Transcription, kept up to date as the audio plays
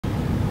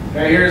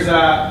Okay, here's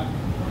an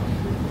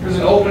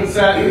open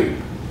set.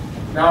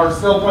 Now we're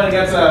still playing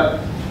against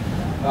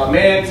a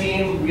man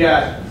team. We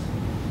got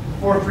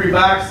 4-3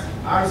 box.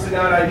 Obviously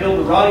not ideal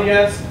to run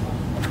against.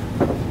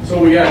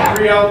 So we got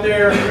 3 out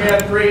there,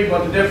 3-on-3,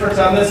 but the difference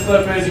on this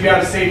clip is you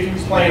got a safety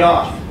who's playing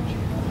off.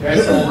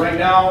 Okay, so right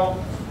now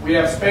we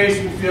have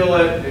space, we feel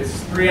it,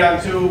 it's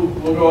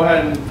 3-on-2, we'll go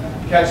ahead and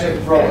catch it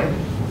and throw it.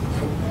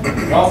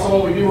 And also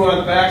what we do on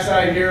the back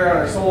side here, on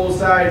our solo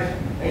side,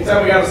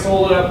 anytime we got a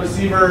soloed up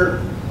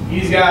receiver,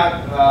 he's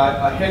got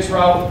a hitch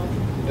route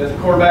that the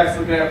quarterback's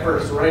looking at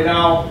first. So right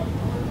now,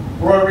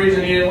 for whatever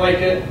reason he didn't like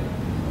it,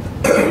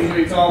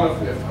 usually tell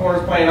him if the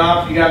corner's playing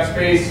off, you got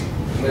space,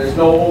 and there's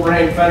no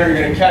overhang fender,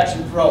 you're going to catch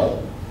and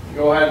throw. You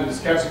go ahead and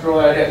just catch and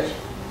throw that hitch.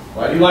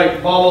 But I do like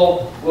the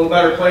bubble, a little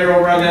better player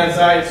over on that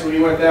side, so he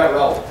went that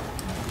route.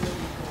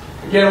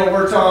 Again, what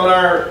we're telling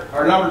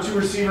our number 2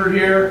 receiver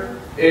here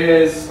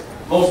is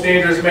most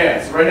dangerous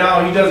man. So right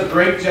now he does a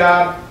great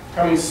job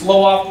coming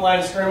slow off the line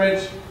of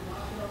scrimmage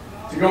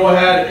to go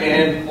ahead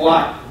and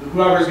block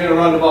whoever's going to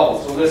run the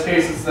bubble. So in this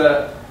case it's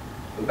the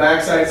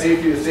backside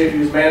safety, the safety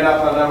who's manned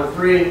up on number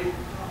 3.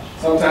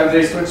 Sometimes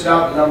they switch it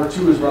up and number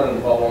 2 is running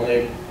the bubble and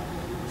they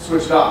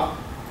switch it off.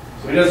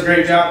 So he does a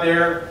great job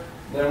there.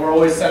 And then we're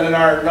always sending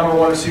our number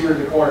 1 receiver to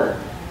the corner.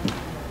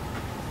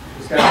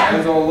 Just kind of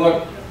end zone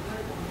look.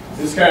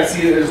 Just kind of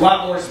see that there's a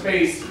lot more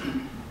space.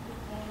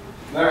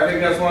 And I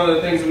think that's one of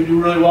the things we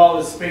do really well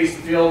is space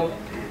the field.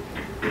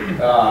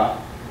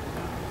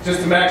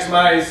 Just to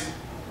maximize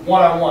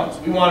one-on-ones.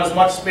 We want as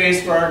much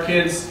space for our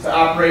kids to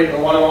operate in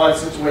a one-on-one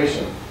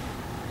situation.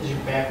 Is your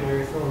back where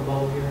you're throwing the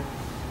ball here?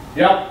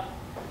 Yep.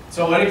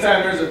 So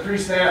anytime there's a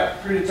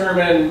pre-snap,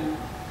 predetermined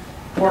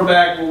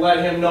quarterback, will let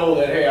him know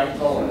that, hey, I'm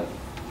throwing it.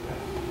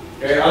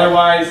 Okay,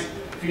 otherwise,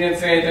 if he didn't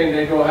say anything,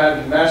 they'd go ahead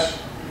and mesh,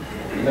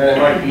 and then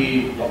it might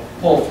be a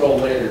pull throw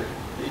later.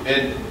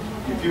 And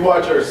if you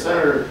watch our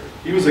center,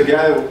 he was a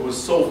guy that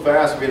was so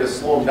fast we had to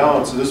slow him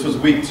down. So this was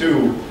week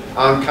 2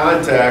 on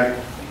contact.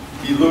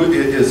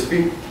 His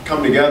feet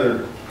come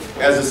together.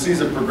 As the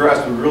season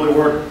progressed, we really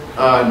worked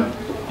on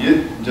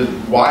just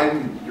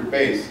widen your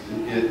base.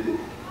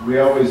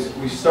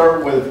 We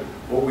start with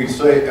what we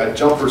say a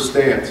jumper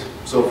stance.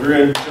 So if you're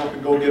going to jump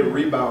and go get a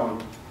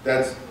rebound,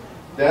 that's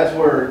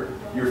where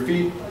your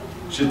feet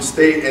should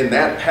stay in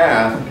that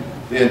path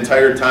the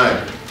entire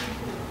time.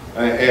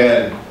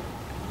 And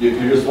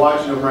if you're just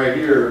watching him right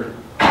here,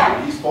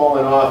 he's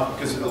falling off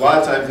because a lot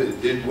of times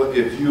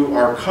if you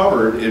are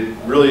covered,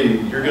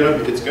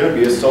 it's gonna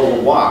be a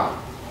solo block.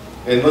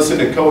 And listen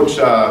to Coach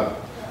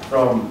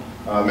from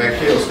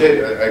Mankato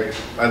State.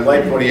 I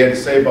liked what he had to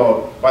say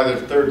about by the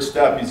 3rd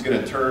step he's going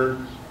to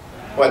turn.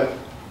 But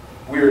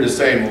we were just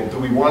saying, well, do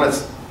we want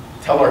to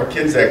tell our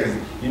kids that because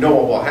you know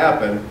what will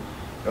happen?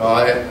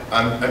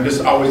 I'm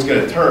just always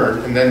going to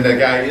turn, and then the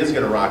guy is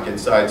going to rock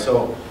inside.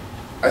 So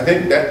I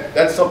think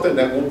that's something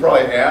that we'll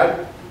probably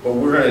add. But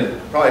we're going to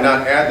probably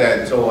not add that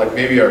until like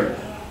maybe our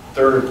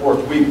 3rd or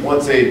 4th week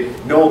once they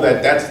know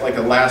that that's like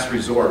a last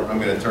resort, I'm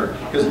going to turn.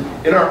 Because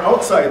in our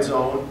outside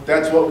zone,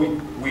 that's what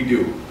we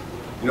do.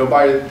 You know,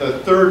 by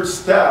the 3rd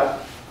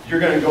step, you're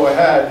going to go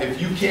ahead.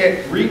 If you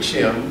can't reach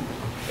him,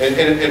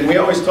 and we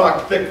always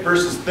talk thick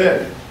versus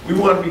thin. We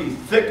want to be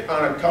thick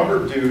on a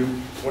covered dude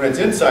when it's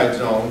inside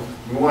zone.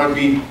 We want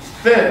to be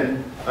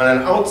thin on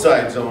an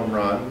outside zone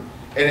run.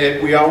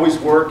 And we always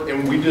work,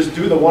 and we just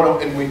do the one,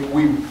 and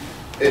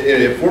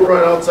if we're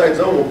running outside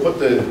zone, we'll put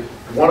the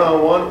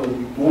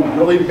one-on-one, we'll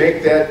really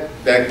make that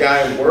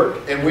guy work.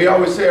 And we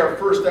always say our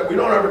first step, we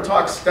don't ever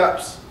talk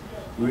steps.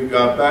 We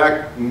got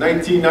back in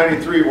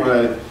 1993 when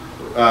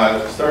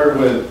I started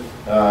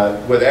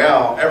with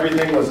Al,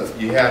 everything was,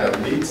 you had a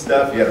lead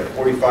step, you had a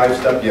 45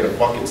 step, you had a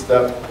bucket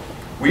step.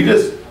 We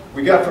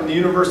got from the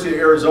University of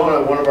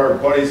Arizona, one of our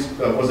buddies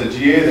was a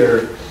GA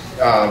there,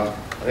 I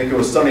think it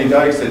was Sonny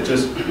Dykes, that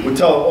just would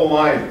tell the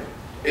O-line,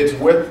 it's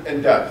width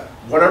and depth.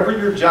 Whatever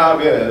your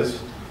job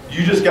is,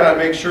 you just got to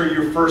make sure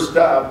your first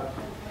step,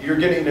 you're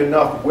getting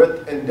enough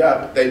width and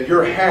depth that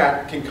your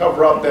hat can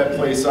cover up that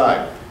play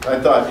side. I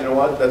thought, you know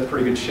what, that's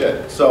pretty good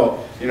shit.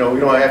 So, you know, we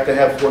don't have to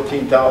have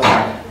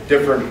 14,000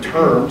 different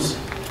terms.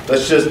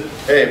 Let's just,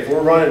 hey, if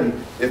we're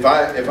running, if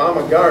I'm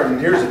a guard and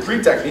here's a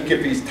 3 technique,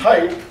 if he's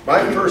tight,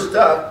 my first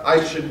step,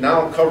 I should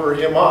now cover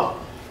him up.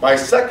 My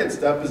second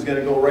step is going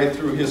to go right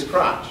through his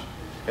crotch.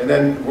 And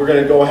then we're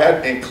going to go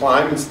ahead and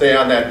climb and stay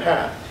on that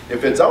path.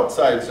 If it's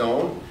outside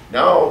zone,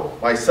 now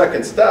my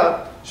second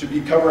step should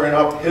be covering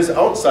up his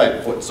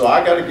outside foot. So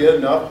I got to get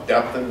enough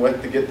depth and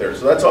width to get there.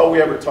 So that's all we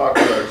ever talk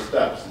about our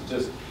steps. It's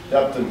just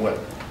depth and width.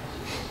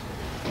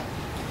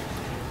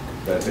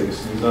 Did I take a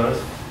snooze on us?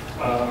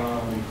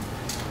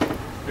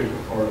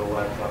 Before the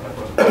laptop, I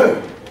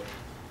wasn't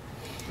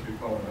should be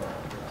pulling that.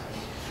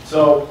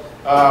 So,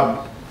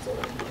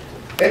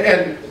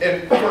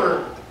 and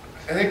for,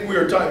 I think we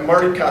were talking,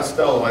 Marty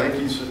Costello, I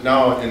think he's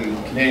now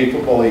in Canadian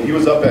Football League. He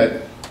was up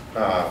at,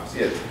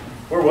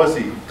 where was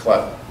he,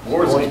 Clef?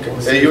 Where was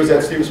he? He was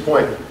at Stevens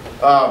Point.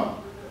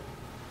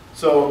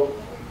 So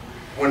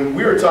when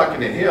we were talking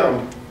to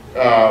him,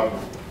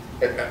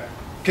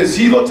 because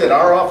he looked at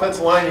our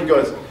offensive line, he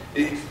goes,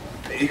 hey,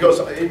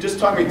 just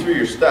talk me through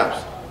your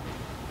steps.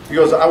 He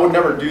goes, I would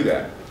never do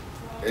that.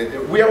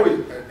 We always,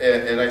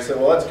 and I said,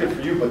 well, that's good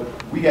for you,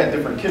 but we got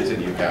different kids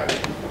than you have.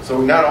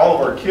 So not all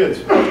of our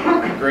kids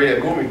are great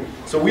at moving.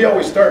 So we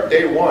always start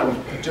day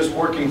one just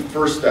working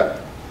first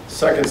step,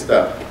 second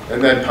step,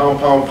 and then pound,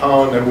 pound,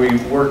 pound, and we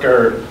work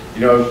our,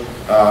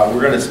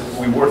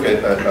 we work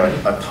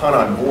a ton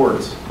on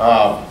boards.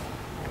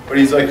 But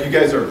he's like, you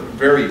guys are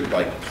very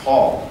like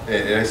tall.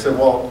 And I said,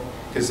 well,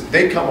 because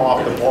they come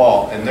off the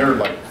ball and they're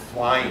like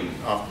flying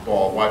off the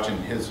ball watching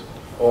his,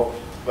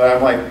 but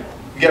I'm like,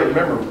 you gotta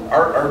remember,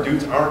 our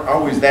dudes aren't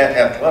always that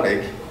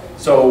athletic.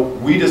 So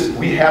we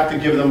have to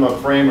give them a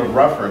frame of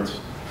reference,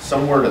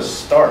 somewhere to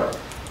start.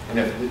 And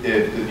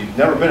if you've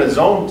never been a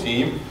zone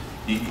team,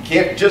 you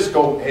can't just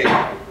go, hey,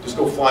 just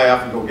go fly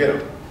off and go get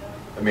them.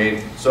 I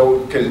mean, so,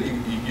 because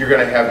you're going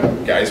to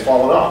have guys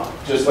falling off,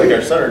 just like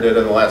our center did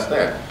in the last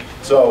snap.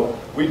 So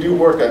we do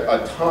work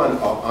a ton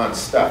on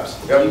steps.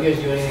 Do you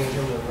guys do anything in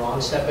terms of wrong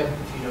stepping?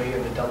 If you know you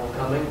have a double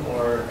coming,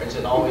 or is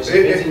it always, if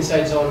it's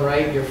inside zone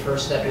right, your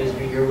first step is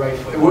your right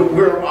foot?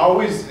 We're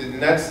always,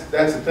 and that's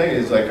the thing,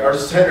 is like our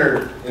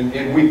center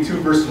in week 2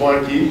 versus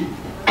Wanakee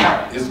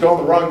is going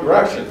the wrong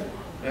direction.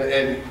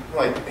 And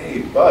like,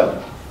 hey,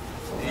 bud,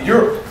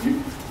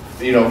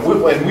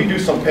 when we do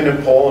some pin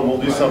and pull and we'll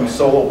do some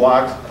solo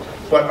blocks,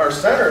 but our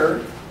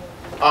center,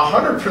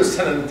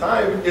 100% of the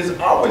time, is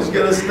always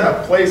going to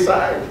step play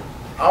side.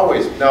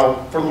 Always.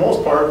 Now, for the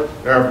most part,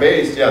 in our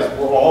base, yes,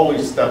 we're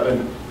always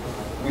stepping.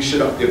 We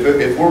should,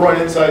 if we're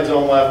running inside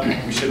zone left,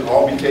 we should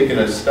all be taking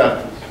a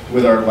step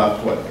with our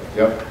left foot.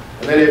 Yep.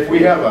 And then if we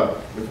have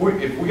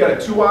if we got a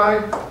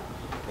 2-eye,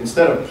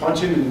 instead of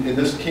punching, and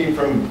this came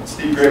from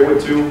Steve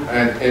Graywood too,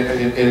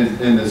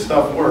 and the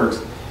stuff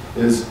works,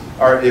 is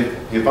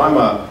if I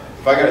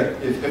got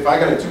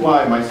a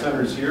 2-eye, my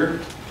center's here,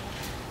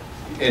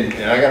 and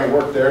I got to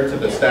work there to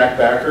the stack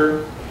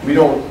backer. We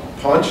don't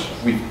punch,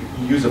 we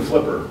use a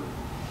flipper,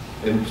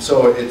 and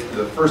so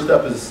the first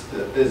step is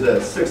a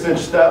 6-inch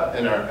step,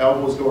 and our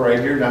elbows go right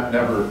here,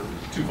 never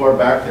too far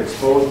back to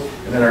expose,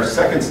 and then our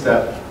second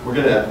step, we're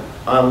going to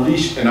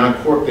unleash and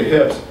uncork the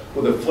hips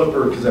with a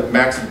flipper because it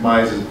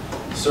maximizes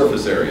the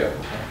surface area.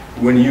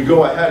 When you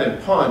go ahead and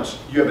punch,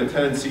 you have a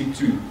tendency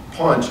to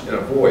punch and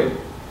avoid.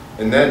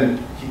 And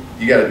then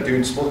you got a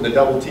dude splitting the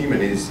double team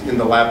and he's in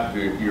the lap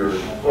of your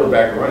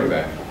quarterback or running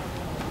back.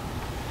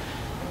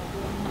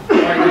 All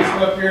right, this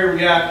one up here, we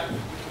got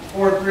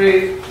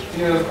 4-3.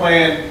 Team is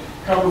playing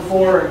cover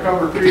 4 and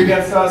cover 3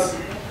 against us.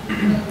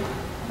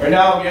 Right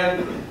now,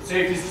 again,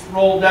 safety's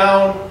rolled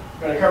down.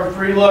 Got a cover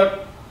 3 look.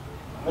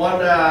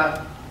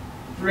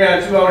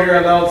 3-on-2 out here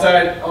on the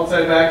outside.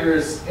 Outside backer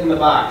is in the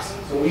box.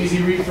 So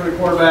easy read for the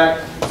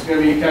quarterback. It's going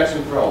to be catch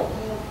and throw.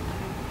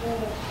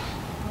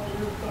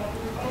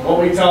 What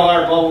we tell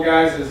our bubble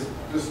guys is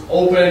just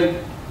open.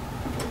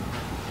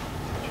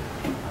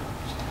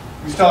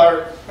 We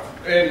tell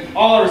and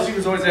all our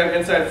receivers always have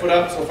inside foot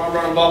up. So if I'm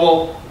running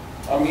bubble,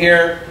 I'm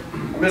here.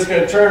 I'm just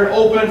going to turn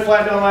open,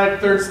 flat down my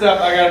 3rd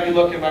step. I got to be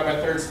looking by my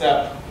 3rd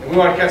step. And we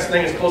want to catch the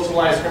thing as close to the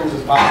line of scrimmage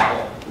as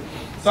possible.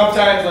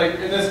 Sometimes, like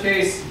in this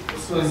case,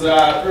 this was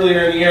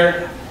earlier in the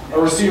year,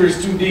 our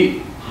receiver's too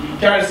deep. You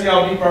kind of see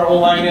how deep our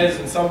O-line is,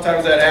 and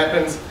sometimes that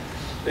happens.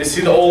 They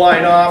see the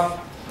O-line off,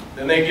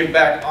 then they get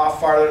back off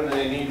farther than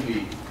they need to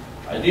be.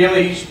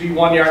 Ideally, he should be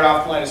 1 yard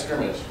off the line of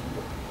scrimmage.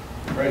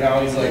 Right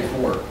now, he's like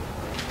 4.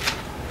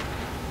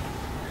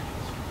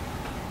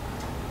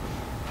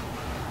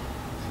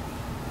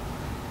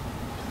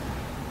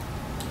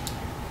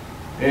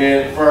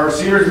 And for our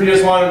receivers, we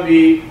just want to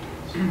be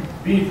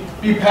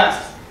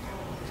pests.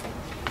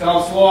 Tell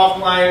them slow off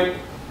the line,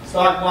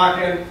 stock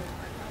blocking,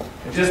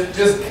 and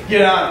just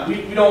get on.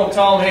 We don't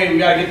tell them, hey, we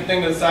got to get the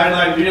thing to the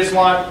sideline. We just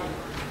want,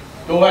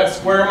 go ahead,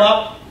 square him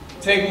up,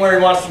 take him where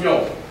he wants to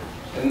go,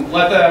 and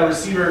let the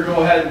receiver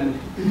go ahead and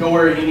go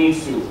where he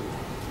needs to.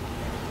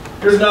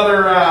 Here's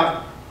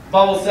another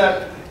bubble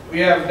set. We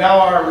have now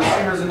our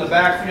receivers in the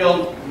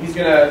backfield. He's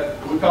going to,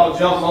 we call it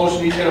jump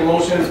motion. He's going to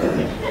motion,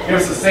 give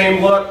us the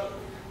same look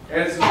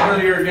as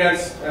earlier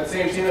against that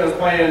same team that was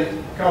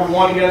playing cover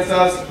 1 against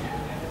us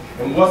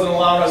and wasn't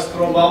allowing us to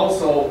throw bubble.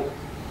 So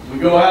we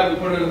go ahead and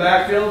put it in the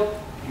backfield.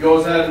 He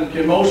goes ahead and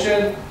can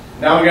motion.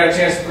 Now we got a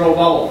chance to throw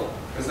bubble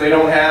because they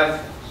don't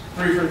have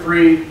 3 for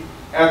 3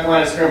 at the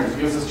line of scrimmage. It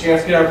gives us a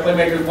chance to get our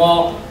playmakers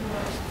ball.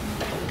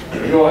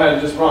 We go ahead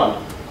and just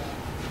run.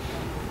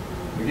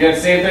 Again,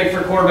 same thing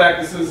for quarterback.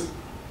 This is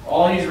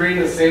all he's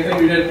reading, the same thing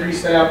we did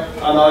pre-snap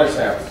on the other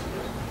snaps.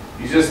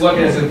 He's just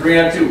looking, it's a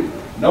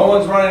 3-on-2. No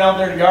one's running out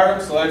there to guard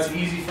him, so that's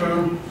easy for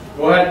him.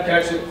 Go ahead,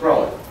 catch it,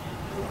 throw it.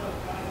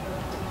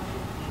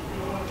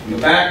 The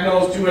back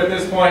knows too at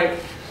this point,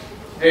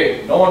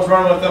 hey, no one's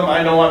running with them,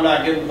 I know I'm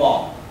not getting the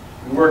ball.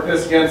 We work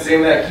this again,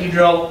 same that key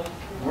drill.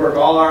 We work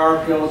all our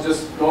RPOs,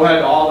 just go ahead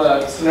to all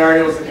the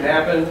scenarios that can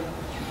happen.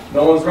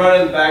 No one's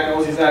running, the back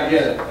knows he's not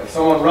getting it. If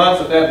someone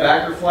runs, if that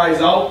backer flies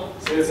out,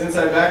 say this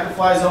inside backer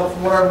flies out for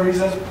whatever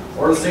reason,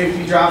 or the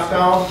safety drops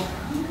down,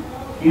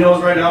 he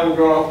knows right now we're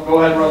going to go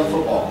ahead and run the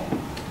football.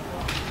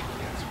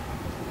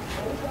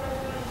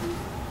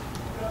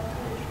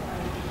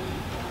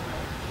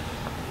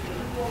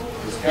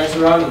 catch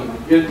the run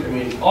and get, I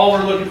mean, all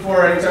we're looking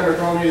for anytime we're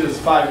throwing these is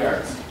 5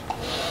 yards.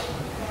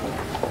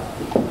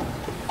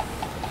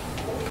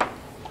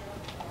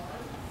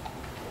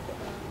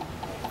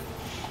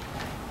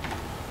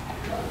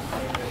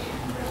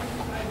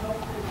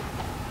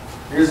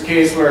 Here's a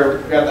case where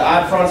we got the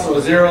odd front, so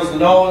the 0's the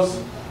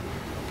nose.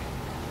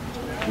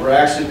 We're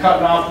actually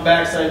cutting off the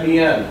backside and the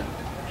end.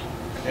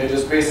 And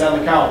just based on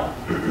the count.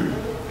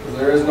 Because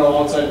there is no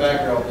outside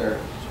backer out there.